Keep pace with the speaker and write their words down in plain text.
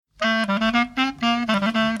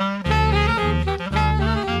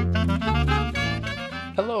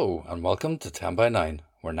and welcome to 10 by 9,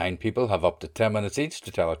 where 9 people have up to 10 minutes each to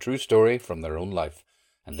tell a true story from their own life.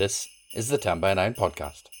 And this is the 10 by 9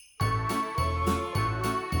 podcast.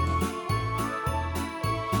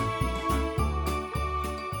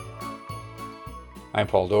 I'm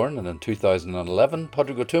Paul Dorn, and in 2011,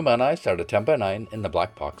 Padraig Ó Tuama and I started 10 by 9 in the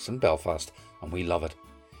Black Box in Belfast, and we love it.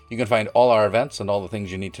 You can find all our events and all the things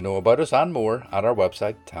you need to know about us and more at our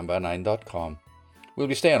website 10by9.com. We'll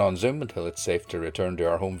be staying on Zoom until it's safe to return to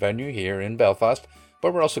our home venue here in Belfast,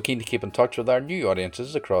 but we're also keen to keep in touch with our new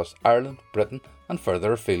audiences across Ireland, Britain and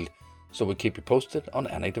further afield, so we'll keep you posted on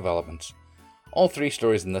any developments. All 3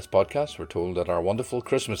 stories in this podcast were told at our wonderful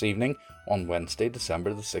Christmas evening on Wednesday,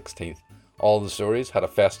 December the 16th. All the stories had a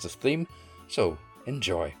festive theme, so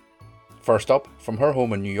enjoy. First up, from her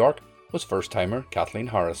home in New York, was first-timer Kathleen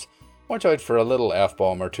Harris. Watch out for a little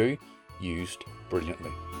F-bomb or two, used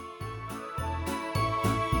brilliantly.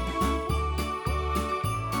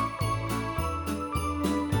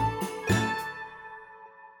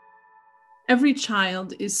 Every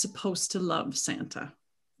child is supposed to love Santa.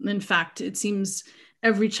 In fact, it seems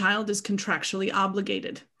every child is contractually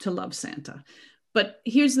obligated to love Santa. But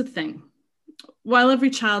here's the thing. While every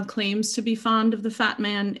child claims to be fond of the fat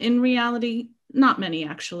man, in reality, not many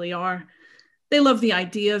actually are. They love the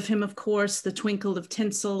idea of him, of course, the twinkle of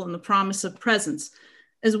tinsel and the promise of presents,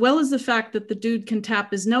 as well as the fact that the dude can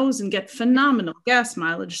tap his nose and get phenomenal gas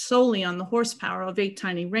mileage solely on the horsepower of 8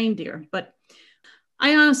 tiny reindeer. But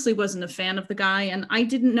I honestly wasn't a fan of the guy, and I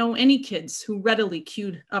didn't know any kids who readily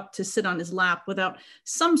queued up to sit on his lap without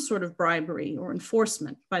some sort of bribery or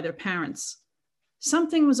enforcement by their parents.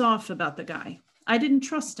 Something was off about the guy. I didn't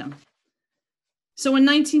trust him. So in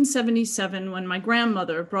 1977, when my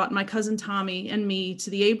grandmother brought my cousin Tommy and me to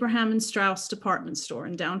the Abraham and Straus department store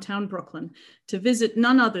in downtown Brooklyn to visit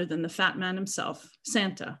none other than the fat man himself,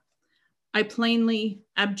 Santa, I plainly,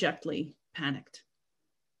 abjectly panicked.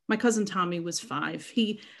 My cousin Tommy was 5.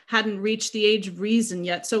 He hadn't reached the age of reason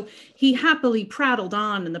yet, so he happily prattled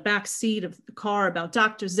on in the back seat of the car about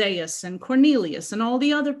Dr. Zaius and Cornelius and all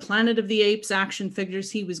the other Planet of the Apes action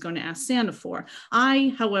figures he was going to ask Santa for.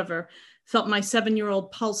 I, however, felt my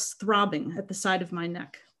 7-year-old pulse throbbing at the side of my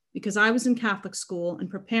neck because I was in Catholic school and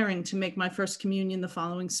preparing to make my first communion the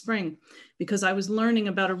following spring, because I was learning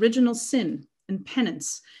about original sin and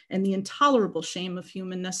penance and the intolerable shame of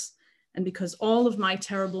humanness, and because all of my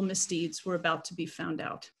terrible misdeeds were about to be found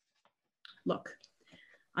out. Look,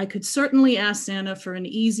 I could certainly ask Santa for an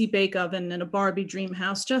easy bake oven and a Barbie dream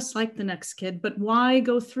house just like the next kid, but why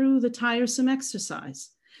go through the tiresome exercise?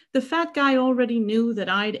 The fat guy already knew that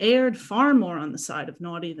I'd erred far more on the side of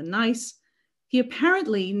naughty than nice. He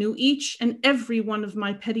apparently knew each and every one of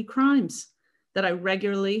my petty crimes, that I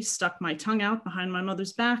regularly stuck my tongue out behind my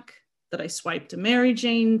mother's back, that I swiped a Mary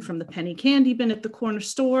Jane from the penny candy bin at the corner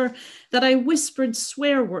store, that I whispered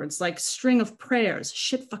swear words like string of prayers,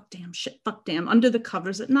 shit, fuck, damn, under the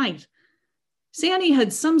covers at night. Sandy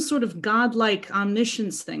had some sort of godlike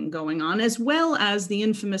omniscience thing going on, as well as the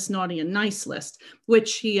infamous naughty and nice list,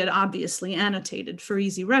 which he had obviously annotated for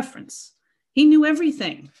easy reference. He knew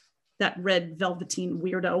everything, that red velveteen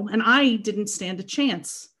weirdo, and I didn't stand a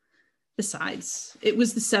chance. Besides, it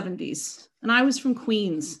was the 70s, and I was from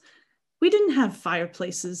Queens. We didn't have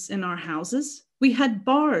fireplaces in our houses. We had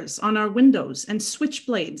bars on our windows and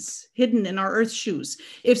switchblades hidden in our earth shoes.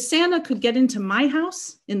 If Santa could get into my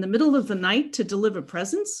house in the middle of the night to deliver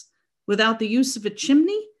presents without the use of a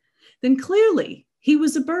chimney, then clearly he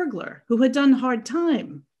was a burglar who had done hard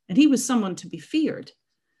time, and he was someone to be feared.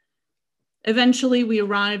 Eventually, we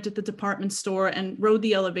arrived at the department store and rode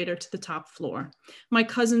the elevator to the top floor. My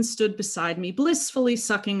cousin stood beside me, blissfully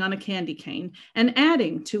sucking on a candy cane and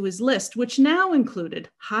adding to his list, which now included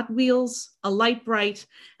Hot Wheels, a Light-Brite,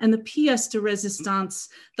 and the pièce de résistance,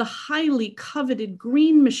 the highly coveted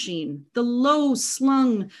green machine, the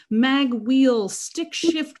low-slung mag wheel stick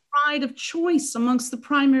shift pride of choice amongst the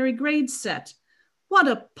primary grade set. What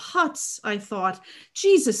a putz, I thought.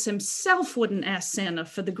 Jesus himself wouldn't ask Santa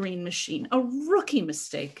for the green machine. A rookie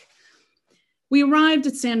mistake. We arrived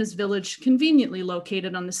at Santa's village, conveniently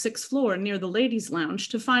located on the 6th floor near the ladies' lounge,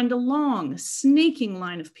 to find a long, snaking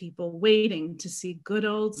line of people waiting to see good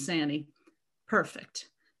old Santy. Perfect.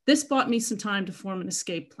 This bought me some time to form an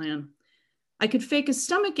escape plan. I could fake a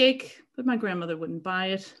stomach ache, but my grandmother wouldn't buy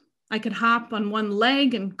it. I could hop on one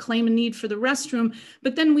leg and claim a need for the restroom,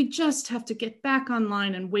 but then we'd just have to get back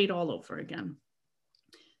online and wait all over again.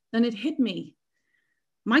 Then it hit me.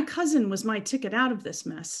 My cousin was my ticket out of this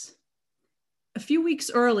mess. A few weeks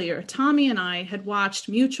earlier, Tommy and I had watched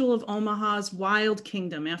Mutual of Omaha's Wild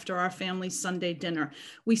Kingdom after our family's Sunday dinner.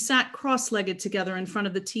 We sat cross-legged together in front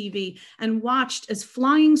of the TV and watched as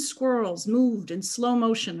flying squirrels moved in slow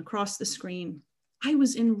motion across the screen. I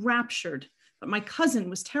was enraptured, but my cousin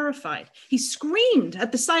was terrified. He screamed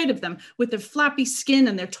at the sight of them with their flappy skin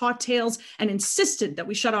and their taut tails and insisted that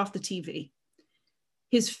we shut off the TV.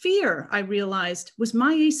 His fear, I realized, was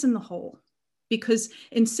my ace in the hole, because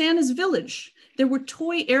in Santa's village, there were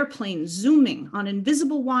toy airplanes zooming on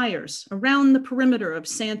invisible wires around the perimeter of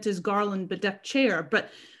Santa's garland-bedecked chair, but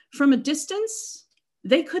from a distance,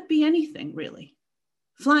 they could be anything, really.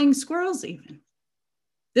 Flying squirrels, even.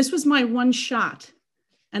 This was my one shot,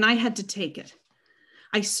 and I had to take it.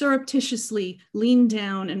 I surreptitiously leaned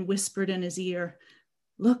down and whispered in his ear.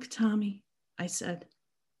 "Look, Tommy," I said.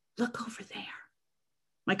 "Look over there."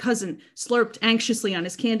 My cousin slurped anxiously on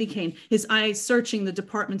his candy cane, his eyes searching the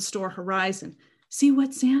department store horizon. "See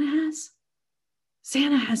what Santa has?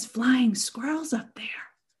 Santa has flying squirrels up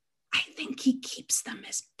there. I think he keeps them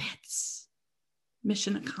as pets."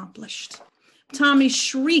 Mission accomplished. Tommy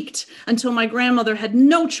shrieked until my grandmother had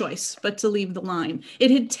no choice but to leave the line. It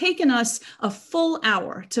had taken us a full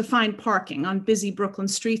hour to find parking on busy Brooklyn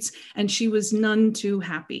streets, and she was none too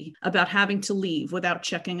happy about having to leave without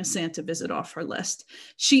checking a Santa visit off her list.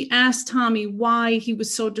 She asked Tommy why he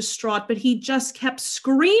was so distraught, but he just kept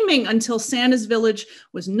screaming until Santa's village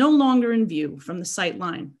was no longer in view from the sight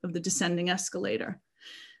line of the descending escalator.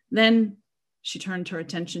 Then she turned her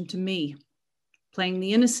attention to me. Playing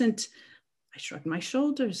the innocent, I shrugged my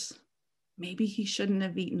shoulders. "Maybe he shouldn't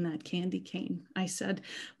have eaten that candy cane," I said.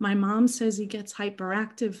 "My mom says he gets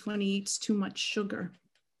hyperactive when he eats too much sugar."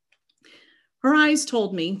 Her eyes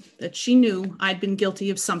told me that she knew I'd been guilty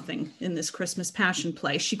of something in this Christmas passion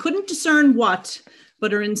play. She couldn't discern what,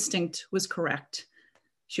 but her instinct was correct.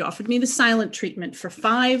 She offered me the silent treatment for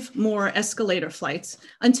 5 more escalator flights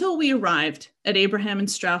until we arrived at Abraham and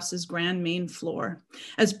Straus's grand main floor.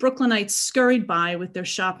 As Brooklynites scurried by with their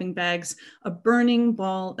shopping bags, a burning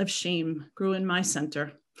ball of shame grew in my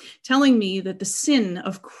center, telling me that the sin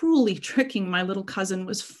of cruelly tricking my little cousin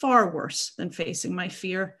was far worse than facing my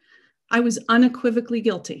fear. I was unequivocally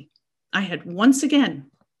guilty. I had once again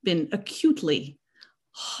been acutely,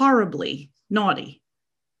 horribly naughty.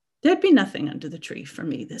 There'd be nothing under the tree for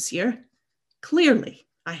me this year. Clearly,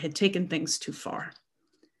 I had taken things too far.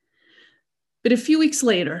 But a few weeks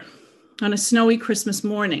later, on a snowy Christmas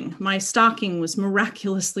morning, my stocking was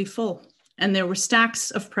miraculously full, and there were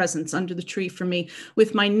stacks of presents under the tree for me,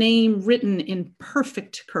 with my name written in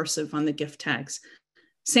perfect cursive on the gift tags.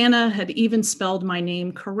 Santa had even spelled my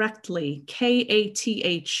name correctly, Kathleen,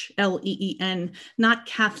 not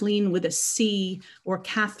Kathleen with a C or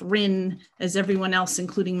Catherine, as everyone else,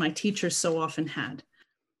 including my teachers, so often had.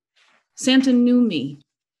 Santa knew me.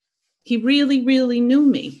 He really, really knew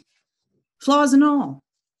me, flaws and all.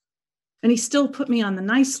 And he still put me on the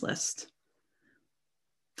nice list.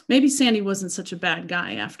 Maybe Sandy wasn't such a bad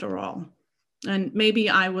guy after all. And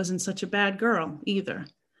maybe I wasn't such a bad girl either.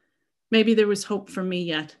 Maybe there was hope for me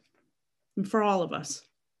yet, and for all of us.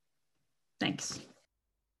 Thanks.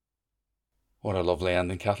 What a lovely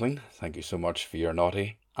ending, Kathleen. Thank you so much for your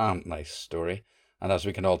naughty and nice story. And as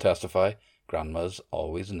we can all testify, grandmas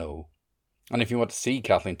always know. And if you want to see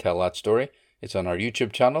Kathleen tell that story, it's on our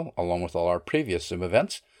YouTube channel, along with all our previous Zoom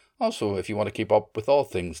events. Also, if you want to keep up with all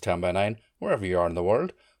things 10 by 9, wherever you are in the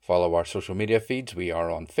world, follow our social media feeds. We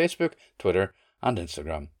are on Facebook, Twitter, and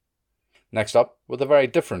Instagram. Next up, with a very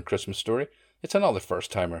different Christmas story, it's another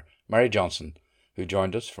first-timer, Mary Johnson, who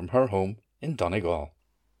joined us from her home in Donegal.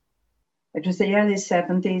 It was the early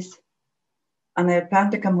 70s, and I had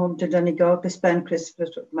planned to come home to Donegal to spend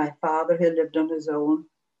Christmas with my father, who lived on his own.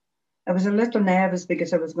 I was a little nervous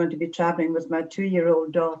because I was going to be travelling with my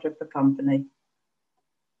 2-year-old daughter for company.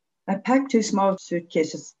 I packed 2 small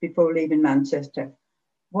suitcases before leaving Manchester.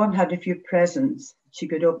 One had a few presents she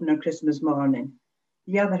could open on Christmas morning.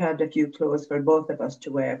 The other had a few clothes for both of us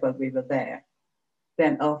to wear while we were there.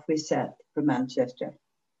 Then off we set for Manchester.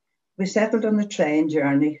 We settled on the train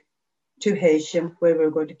journey to Heysham, where we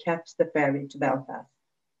were going to catch the ferry to Belfast.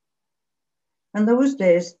 In those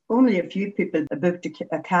days, only a few people booked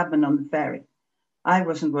a cabin on the ferry. I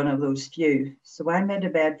wasn't one of those few, so I made a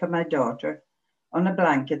bed for my daughter on a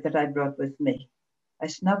blanket that I brought with me. I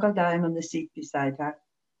snuggled down on the seat beside her,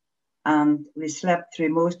 and we slept through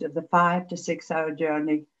most of the 5 to 6 hour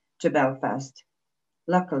journey to Belfast.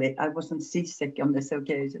 Luckily, I wasn't seasick on this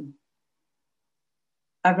occasion.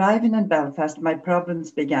 Arriving in Belfast, my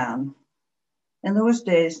problems began. In those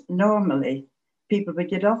days, normally, people would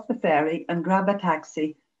get off the ferry and grab a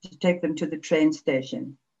taxi to take them to the train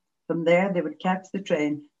station. From there, they would catch the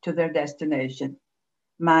train to their destination.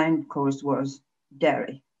 Mine, of course, was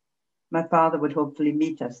Derry. My father would hopefully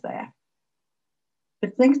meet us there.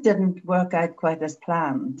 But things didn't work out quite as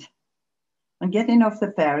planned. On getting off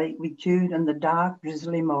the ferry, we queued in the dark,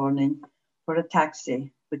 drizzly morning for a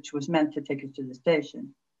taxi, which was meant to take us to the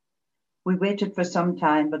station. We waited for some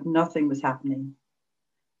time, but nothing was happening.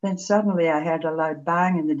 Then suddenly I heard a loud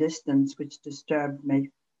bang in the distance, which disturbed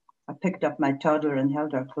me. I picked up my toddler and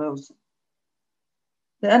held her close.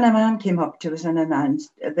 Then a man came up to us and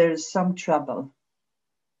announced, there is some trouble,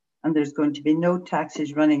 and there's going to be no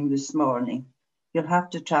taxis running this morning. You'll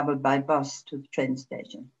have to travel by bus to the train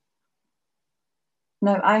station.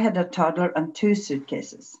 Now, I had a toddler and 2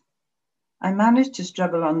 suitcases. I managed to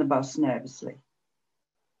struggle on the bus nervously.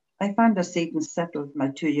 I found a seat and settled my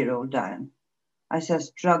 2-year-old down. I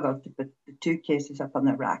struggled to put the 2 cases up on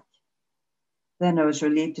the rack. Then I was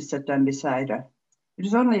relieved to sit down beside her. It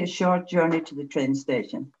was only a short journey to the train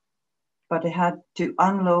station, but I had to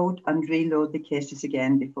unload and reload the cases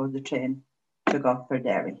again before the train took off for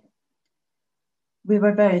Derry. We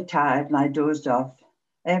were very tired and I dozed off.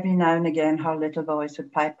 Every now and again, her little voice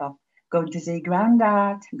would pipe up, going to see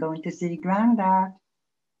Grandad, going to see Grandad.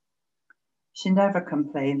 She never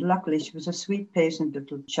complained. Luckily, she was a sweet, patient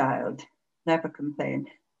little child. Never complained.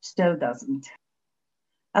 Still doesn't.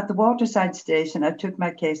 At the waterside station, I took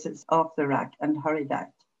my cases off the rack and hurried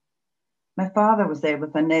out. My father was there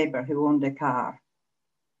with a neighbour who owned a car.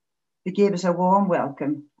 He gave us a warm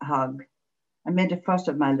welcome, a hug, and made a fuss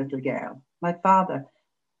of my little girl. My father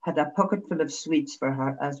had a pocket full of sweets for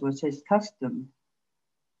her, as was his custom.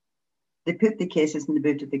 They put the cases in the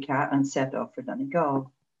boot of the car and set off for Donegal.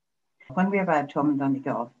 When we arrived home in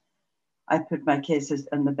Donegal, I put my cases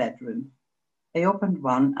in the bedroom. I opened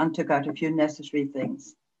one and took out a few necessary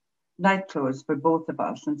things. Night clothes for both of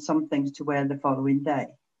us and some things to wear the following day.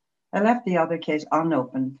 I left the other case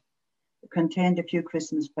unopened. It contained a few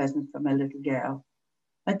Christmas presents for my little girl.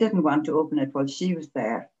 I didn't want to open it while she was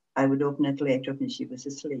there. I would open it later when she was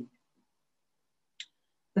asleep.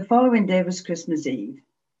 The following day was Christmas Eve.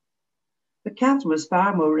 But Catherine was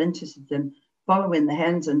far more interested in following the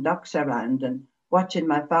hens and ducks around and watching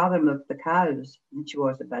my father milk the cows than she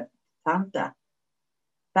was about Santa.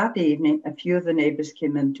 That evening, a few of the neighbours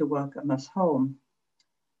came in to welcome us home.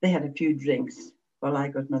 They had a few drinks while I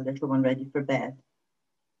got my little one ready for bed.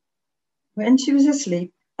 When she was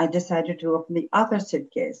asleep, I decided to open the other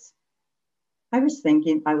suitcase. I was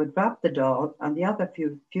thinking I would wrap the doll and the other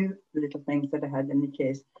few little things that I had in the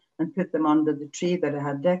case and put them under the tree that I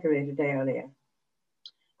had decorated earlier.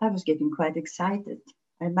 I was getting quite excited.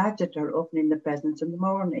 I imagined her opening the presents in the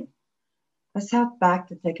morning. I sat back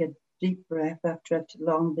to take a deep breath after a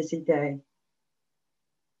long, busy day.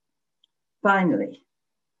 Finally,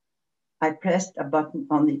 I pressed a button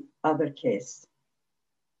on the other case,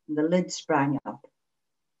 and the lid sprang up.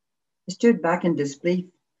 I stood back in disbelief.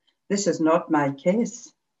 This is not my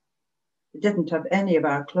case. It didn't have any of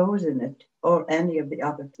our clothes in it or any of the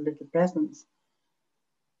other little presents.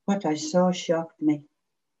 What I saw shocked me.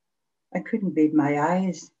 I couldn't believe my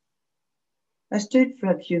eyes. I stood for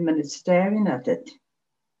a few minutes staring at it.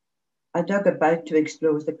 I dug about to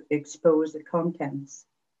expose the contents.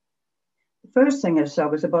 The first thing I saw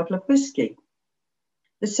was a bottle of whiskey.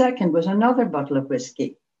 The second was another bottle of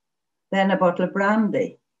whiskey, then a bottle of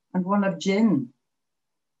brandy and one of gin.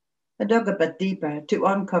 I dug a bit deeper to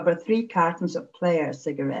uncover 3 cartons of Player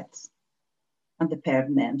cigarettes and a pair of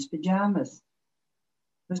men's pyjamas.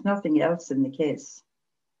 There was nothing else in the case.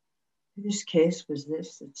 Whose case was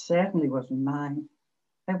this? It certainly wasn't mine.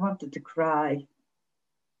 I wanted to cry.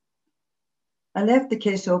 I left the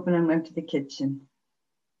case open and went to the kitchen,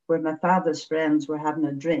 where my father's friends were having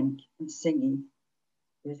a drink and singing.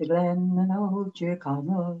 There's a glen in old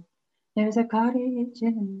Tyrconnell, there's a cottage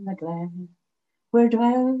in the glen, where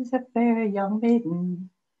dwells a fair young maiden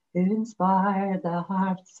who inspired the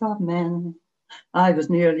hearts of men. I was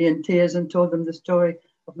nearly in tears and told them the story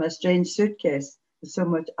of my strange suitcase with so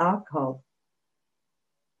much alcohol.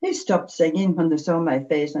 They stopped singing when they saw my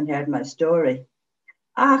face and heard my story.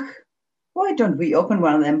 Ach, why don't we open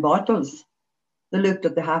one of them bottles? They looked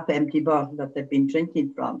at the half-empty bottle that they'd been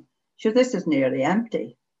drinking from. Sure, this is nearly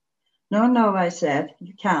empty. No, I said,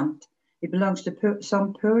 you can't. It belongs to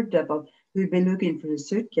some poor devil who'll be looking for his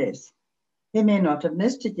suitcase. He may not have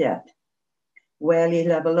missed it yet. Well,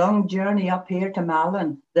 he'll have a long journey up here to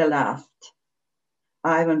Malin, they laughed.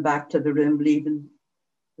 I went back to the room, leaving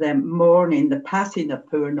them mourning the passing of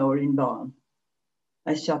poor Noreen Vaughan.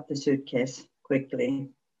 I shut the suitcase quickly.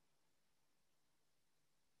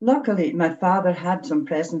 Luckily, my father had some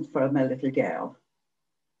presents for my little girl.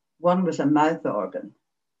 One was a mouth organ.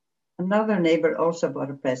 Another neighbour also bought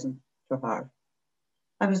a present for her.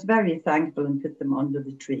 I was very thankful and put them under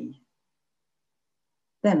the tree.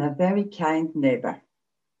 Then a very kind neighbour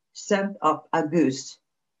sent up a goose.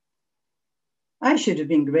 I should have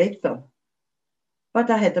been grateful, but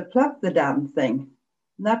I had to pluck the damn thing.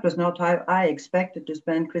 And that was not how I expected to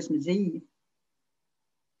spend Christmas Eve.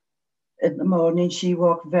 In the morning, she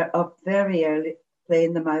woke up very early,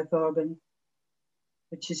 playing the mouth organ.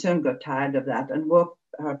 But she soon got tired of that and woke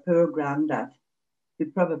her poor granddad,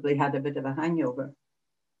 who probably had a bit of a hangover,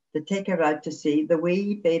 to take her out to see the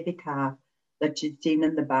wee baby calf that she'd seen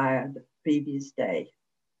in the byre the previous day.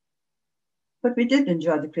 But we did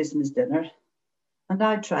enjoy the Christmas dinner, and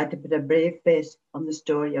I tried to put a brave face on the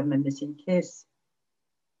story of my missing case.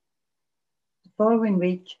 The following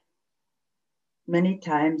week, many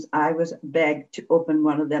times I was begged to open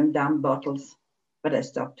one of them damn bottles, but I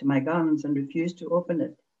stuck to my guns and refused to open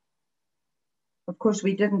it. Of course,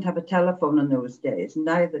 we didn't have a telephone in those days,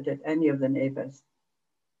 neither did any of the neighbours.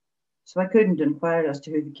 So I couldn't inquire as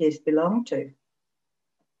to who the case belonged to.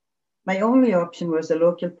 My only option was the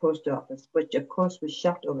local post office, which of course was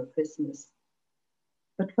shut over Christmas.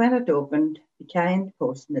 But when it opened, the kind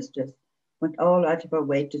postmistress went all out of her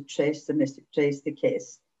way to trace the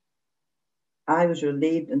case. I was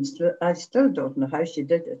relieved, and I still don't know how she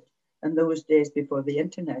did it in those days before the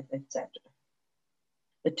internet, etc.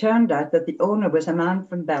 It turned out that the owner was a man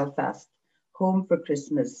from Belfast, home for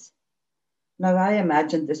Christmas. Now I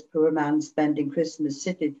imagined this poor man spending Christmas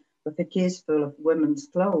City with a case full of women's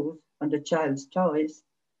clothes and a child's toys,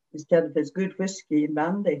 instead of his good whiskey and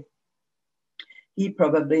brandy. He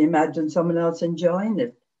probably imagined someone else enjoying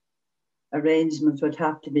it. Arrangements would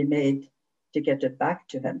have to be made to get it back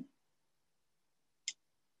to him.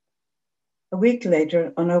 A week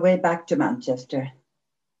later, on our way back to Manchester,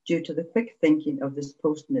 due to the quick thinking of this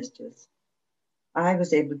postmistress, I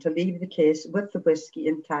was able to leave the case with the whiskey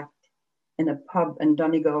intact in a pub in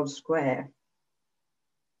Donegal Square.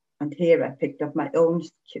 And here I picked up my own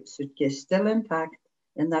suitcase, still intact,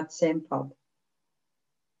 in that same pub.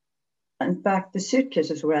 In fact, the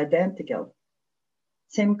suitcases were identical.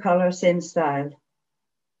 Same colour, same style,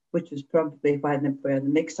 which was probably where the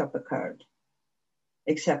mix-up occurred,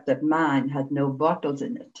 except that mine had no bottles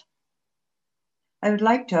in it. I would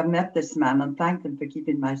like to have met this man and thanked him for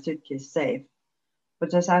keeping my suitcase safe,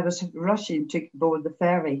 but as I was rushing to board the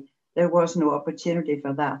ferry, there was no opportunity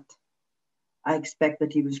for that. I expect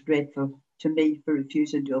that he was grateful to me for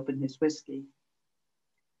refusing to open his whiskey.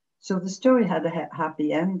 So the story had a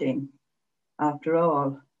happy ending. After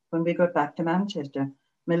all, when we got back to Manchester,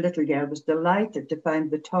 my little girl was delighted to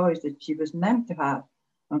find the toys that she was meant to have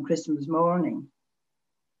on Christmas morning.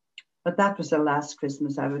 But that was the last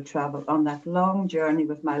Christmas I would travel on that long journey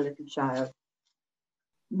with my little child.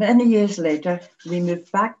 Many years later, we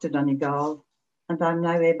moved back to Donegal, and I'm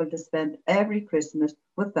now able to spend every Christmas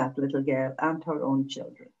with that little girl and her own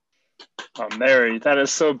children. Oh, Mary, that is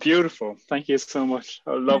so beautiful. Thank you so much.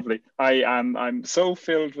 Oh, lovely. I'm so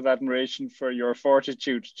filled with admiration for your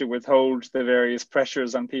fortitude to withhold the various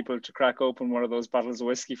pressures on people to crack open one of those bottles of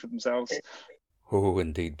whiskey for themselves. Oh,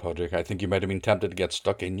 indeed, Padraig. I think you might have been tempted to get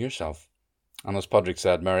stuck in yourself. And as Padraig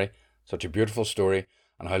said, Mary, such a beautiful story,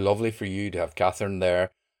 and how lovely for you to have Catherine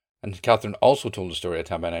there. And Catherine also told a story at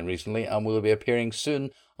 10 by 9 recently and will be appearing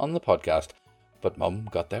soon on the podcast. But Mum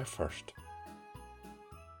got there first.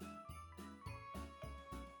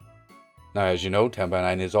 Now, as you know, 10 by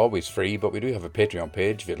 9 is always free, but we do have a Patreon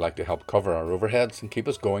page if you'd like to help cover our overheads and keep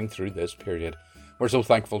us going through this period. We're so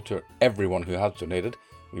thankful to everyone who has donated.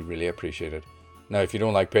 We really appreciate it. Now, if you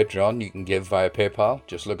don't like Patreon, you can give via PayPal.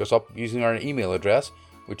 Just look us up using our email address,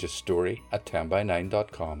 which is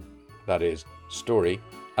story@10by9.com. That is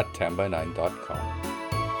story@10by9.com.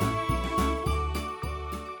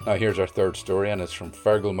 Now, here's our third story, and it's from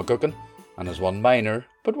Fergal McGuckin, and is one minor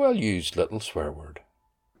but well-used little swear word.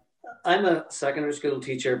 I'm a secondary school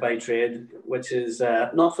teacher by trade, which is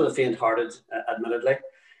not for the faint-hearted, admittedly.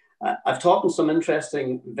 I've taught in some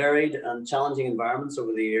interesting, varied and challenging environments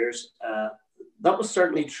over the years. That was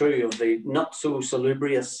certainly true of the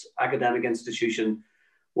not-so-salubrious academic institution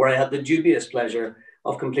where I had the dubious pleasure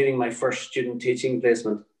of completing my first student teaching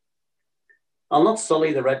placement. I'll not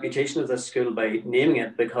sully the reputation of this school by naming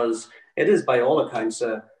it because it is by all accounts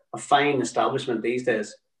a fine establishment these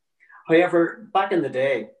days. However, back in the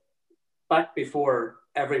day, back before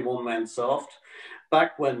everyone went soft,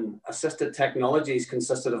 back when assisted technologies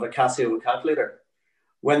consisted of a Casio calculator,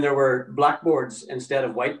 when there were blackboards instead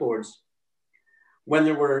of whiteboards, when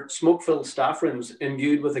there were smoke-filled staff rooms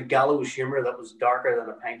imbued with a gallows humour that was darker than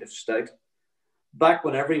a pint of stout, back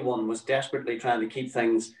when everyone was desperately trying to keep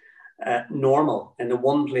things normal, in the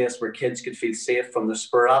one place where kids could feel safe from the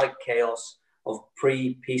sporadic chaos of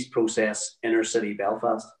pre-peace process inner city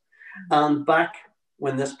Belfast. And back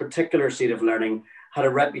when this particular seat of learning had a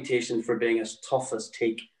reputation for being as tough as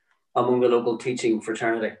teak among the local teaching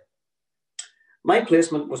fraternity. My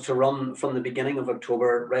placement was to run from the beginning of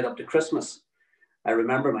October right up to Christmas. I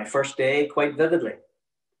remember my first day quite vividly.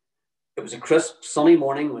 It was a crisp, sunny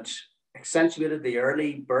morning which accentuated the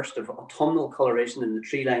early burst of autumnal coloration in the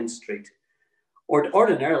tree-lined street.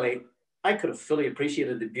 Ordinarily, I could have fully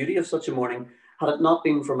appreciated the beauty of such a morning had it not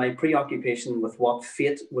been for my preoccupation with what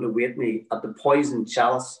fate would await me at the poisoned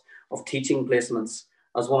chalice of teaching placements,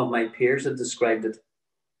 as one of my peers had described it.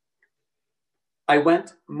 I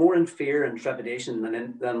went more in fear and trepidation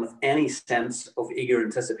than with any sense of eager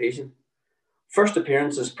anticipation. First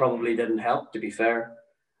appearances probably didn't help, to be fair.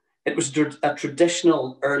 It was a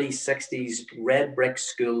traditional early 60s red brick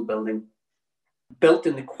school building, built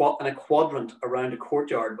in a quadrant around a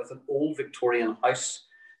courtyard with an old Victorian house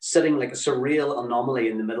sitting like a surreal anomaly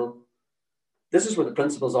in the middle. This is where the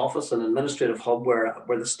principal's office and administrative hub were,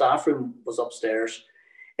 where the staff room was upstairs.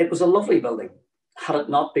 It was a lovely building, had it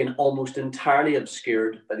not been almost entirely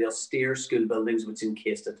obscured by the austere school buildings which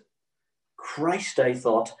encased it. Christ, I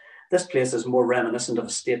thought, this place is more reminiscent of a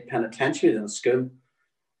state penitentiary than a school.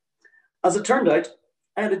 As it turned out,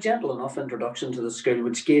 I had a gentle enough introduction to the school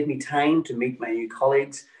which gave me time to meet my new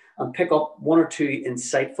colleagues and pick up one or two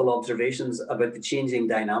insightful observations about the changing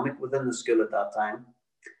dynamic within the school at that time.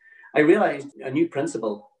 I realised a new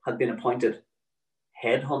principal had been appointed,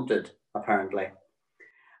 headhunted apparently,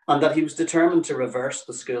 and that he was determined to reverse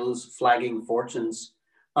the school's flagging fortunes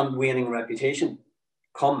and waning reputation,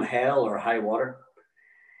 come hell or high water.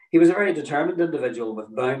 He was a very determined individual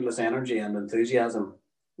with boundless energy and enthusiasm,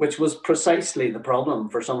 which was precisely the problem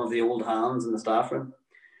for some of the old hands in the staff room.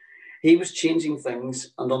 He was changing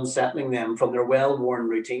things and unsettling them from their well-worn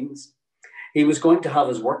routines. He was going to have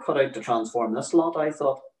his work cut out to transform this lot, I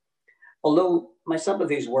thought. Although my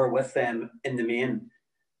sympathies were with them in the main,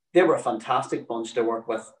 they were a fantastic bunch to work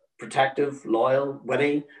with, protective, loyal,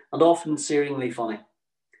 witty, and often searingly funny.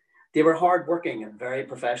 They were hard-working and very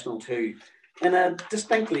professional too, in a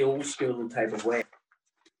distinctly old-school type of way.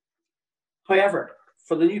 However,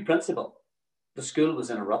 for the new principal, the school was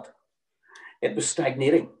in a rut. It was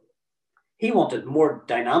stagnating. He wanted more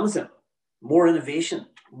dynamism, more innovation,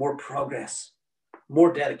 more progress,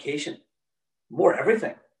 more dedication, more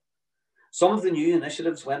everything. Some of the new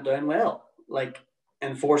initiatives went down well, like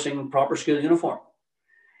enforcing proper school uniform.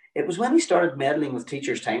 It was when he started meddling with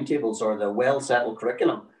teachers' timetables or the well-settled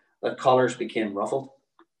curriculum that collars became ruffled.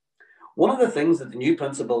 One of the things that the new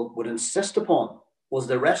principal would insist upon was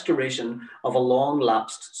the restoration of a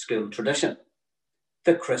long-lapsed school tradition,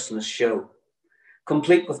 the Christmas show,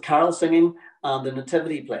 complete with carol singing and a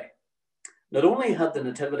nativity play. Not only had the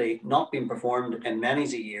nativity not been performed in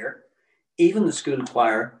many's a year, even the school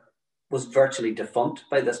choir was virtually defunct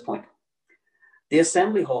by this point. The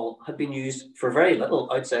assembly hall had been used for very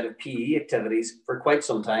little outside of PE activities for quite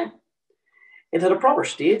some time. It had a proper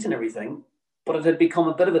stage and everything, but it had become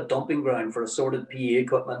a bit of a dumping ground for assorted PE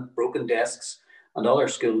equipment, broken desks, and other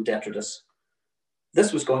school detritus.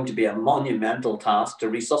 This was going to be a monumental task to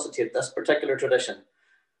resuscitate this particular tradition.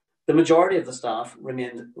 The majority of the staff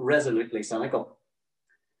remained resolutely cynical.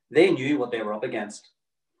 They knew what they were up against.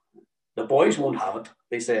 The boys won't have it,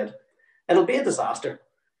 they said. It'll be a disaster.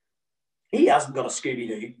 He hasn't got a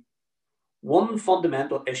Scooby-Doo. One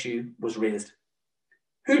fundamental issue was raised.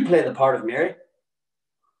 Who'd play the part of Mary?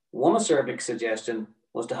 One acerbic suggestion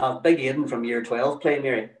was to have Big Aidan from Year 12 play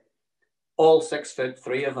Mary. All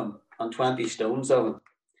 6'3" of him and 20 stones of him.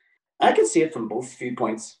 I could see it from both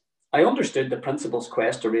viewpoints. I understood the principal's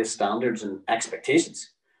quest to raise standards and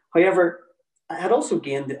expectations. However, I had also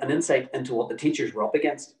gained an insight into what the teachers were up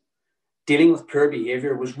against. Dealing with poor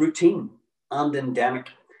behaviour was routine and endemic,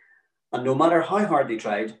 and no matter how hard they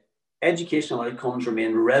tried, educational outcomes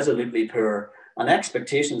remained resolutely poor and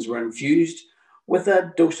expectations were infused with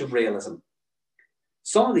a dose of realism.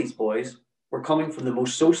 Some of these boys were coming from the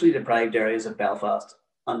most socially deprived areas of Belfast,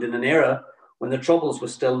 and in an era when the Troubles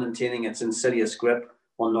was still maintaining its insidious grip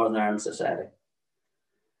on Northern Ireland society.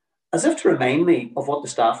 As if to remind me of what the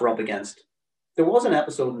staff were up against, there was an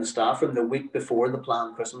episode in the staff room the week before the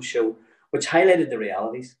planned Christmas show which highlighted the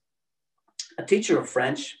realities. A teacher of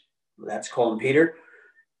French, let's call him Peter,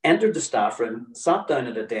 entered the staff room, sat down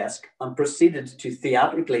at a desk, and proceeded to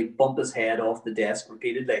theatrically bump his head off the desk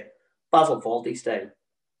repeatedly, Basil Fawlty style.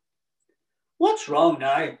 "What's wrong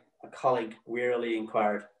now?" a colleague wearily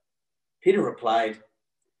inquired. Peter replied,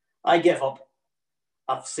 "I give up.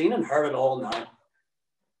 I've seen and heard it all now."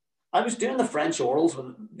 I was doing the French orals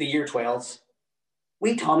with the year 12s.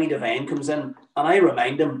 Wee Tommy Devine comes in and I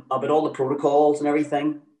remind him about all the protocols and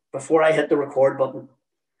everything before I hit the record button.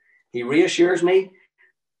 He reassures me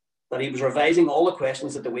that he was revising all the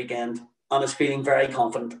questions at the weekend and is feeling very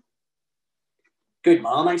confident. Good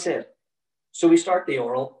man, I said. So we start the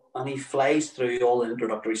oral and he flies through all the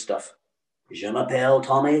introductory stuff. Je m'appelle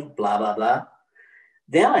Tommy, blah, blah, blah.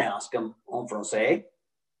 Then I ask him en français,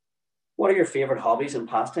 what are your favourite hobbies and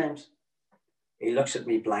pastimes? He looks at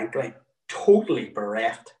me blankly, totally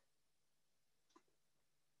bereft.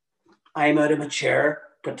 I'm out of my chair,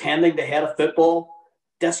 pretending to head a football,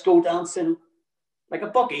 disco dancing, like a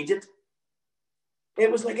buck agent.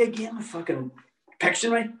 It was like a game of fucking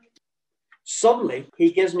Pictionary. Suddenly,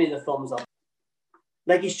 he gives me the thumbs up,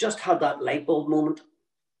 like he's just had that light bulb moment.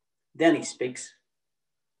 Then he speaks.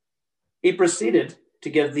 He proceeded to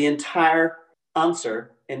give the entire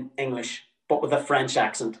answer in English, but with a French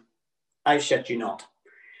accent. I shit you not.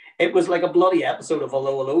 It was like a bloody episode of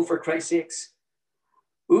Hello, Hello, for Christ's sakes.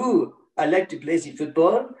 Ooh, I like to play the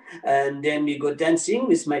football, and then we go dancing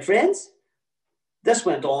with my friends. This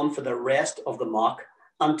went on for the rest of the mock,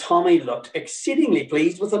 and Tommy looked exceedingly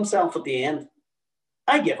pleased with himself at the end.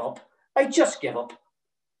 I give up. I just give up.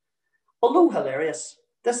 Although hilarious,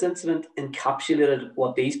 this incident encapsulated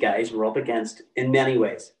what these guys were up against in many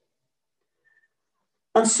ways.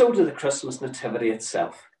 And so did the Christmas nativity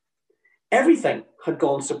itself. Everything had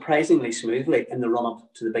gone surprisingly smoothly in the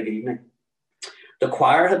run-up to the big evening. The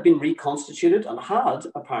choir had been reconstituted and had,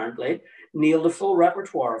 apparently, nailed a full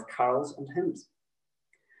repertoire of carols and hymns.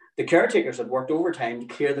 The caretakers had worked overtime to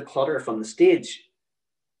clear the clutter from the stage.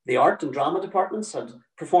 The art and drama departments had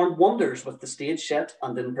performed wonders with the stage set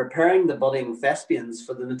and in preparing the budding thespians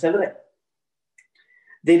for the nativity.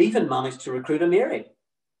 They'd even managed to recruit a Mary.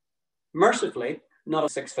 Mercifully, not a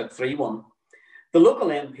 6'3" one. The local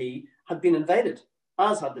MP had been invited,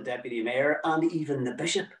 as had the deputy mayor and even the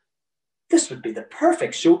bishop. This would be the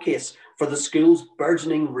perfect showcase for the school's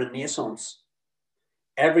burgeoning renaissance.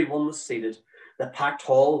 Everyone was seated. The packed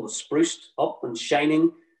hall was spruced up and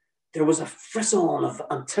shining. There was a frisson of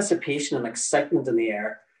anticipation and excitement in the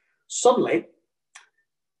air. Suddenly,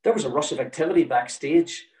 there was a rush of activity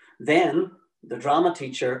backstage. Then, the drama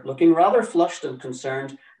teacher, looking rather flushed and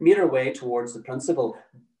concerned, made her way towards the principal,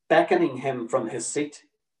 beckoning him from his seat.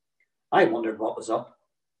 I wondered what was up.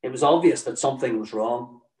 It was obvious that something was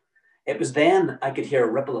wrong. It was then I could hear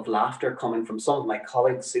a ripple of laughter coming from some of my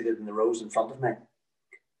colleagues seated in the rows in front of me.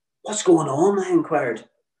 What's going on? I inquired.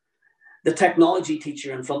 The technology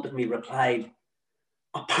teacher in front of me replied,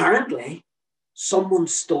 apparently,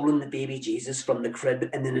 someone's stolen the baby Jesus from the crib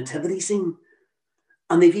in the nativity scene,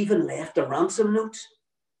 and they've even left a ransom note.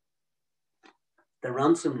 The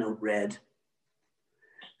ransom note read,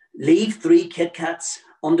 leave 3 Kit Kats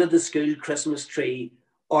under the school Christmas tree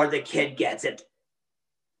or the kid gets it.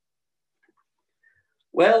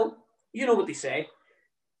 Well, you know what they say.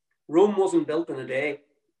 Rome wasn't built in a day,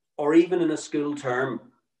 or even in a school term,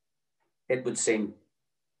 it would seem.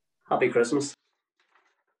 Happy Christmas.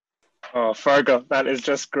 Oh, Fergal, that is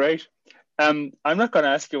just great. I'm not going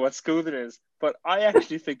to ask you what school it is, but I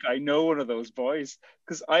actually think I know one of those boys,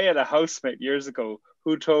 because I had a housemate years ago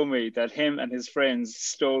who told me that him and his friends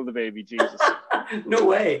stole the baby Jesus. No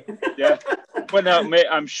way. Yeah. Well, now,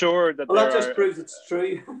 I'm sure that that just proves it's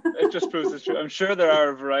true. It just proves it's true. I'm sure there are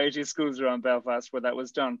a variety of schools around Belfast where that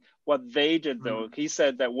was done. What they did, though, he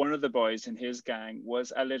said that one of the boys in his gang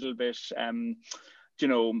was a little bit,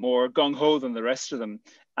 more gung-ho than the rest of them.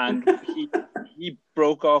 And he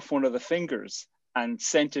broke off one of the fingers and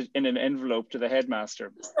sent it in an envelope to the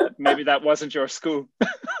headmaster. Maybe that wasn't your school.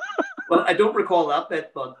 Well, I don't recall that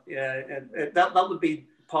bit, but yeah, that would be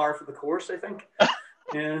par for the course, I think.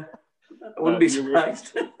 Yeah, I wouldn't be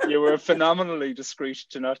surprised. You were phenomenally discreet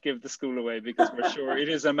to not give the school away, because we're sure it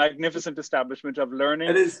is a magnificent establishment of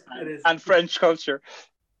learning and French culture.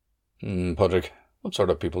 Padraig, what sort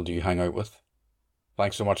of people do you hang out with?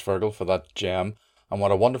 Thanks so much, Fergal, for that gem, and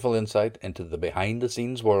what a wonderful insight into the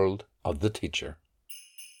behind-the-scenes world of the teacher.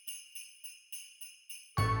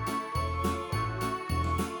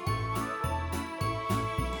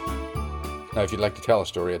 Now, if you'd like to tell a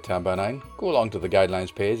story at 10 by 9, go along to the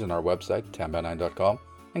guidelines page on our website, 10by9.com,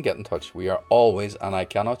 and get in touch. We are always, and I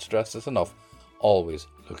cannot stress this enough, always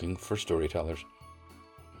looking for storytellers.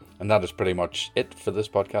 And that is pretty much it for this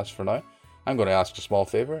podcast for now. I'm going to ask a small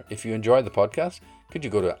favour. If you enjoy the podcast, could you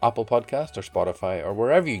go to Apple Podcast or Spotify or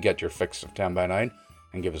wherever you get your fix of 10 by 9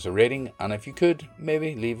 and give us a rating, and if you could,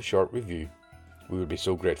 maybe leave a short review. We would be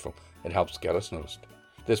so grateful. It helps get us noticed.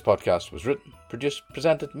 This podcast was written, produced,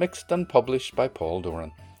 presented, mixed and published by Paul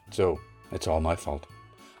Doran. So, it's all my fault.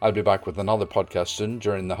 I'll be back with another podcast soon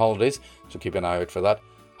during the holidays, so keep an eye out for that.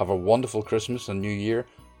 Have a wonderful Christmas and New Year.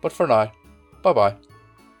 But for now, bye-bye.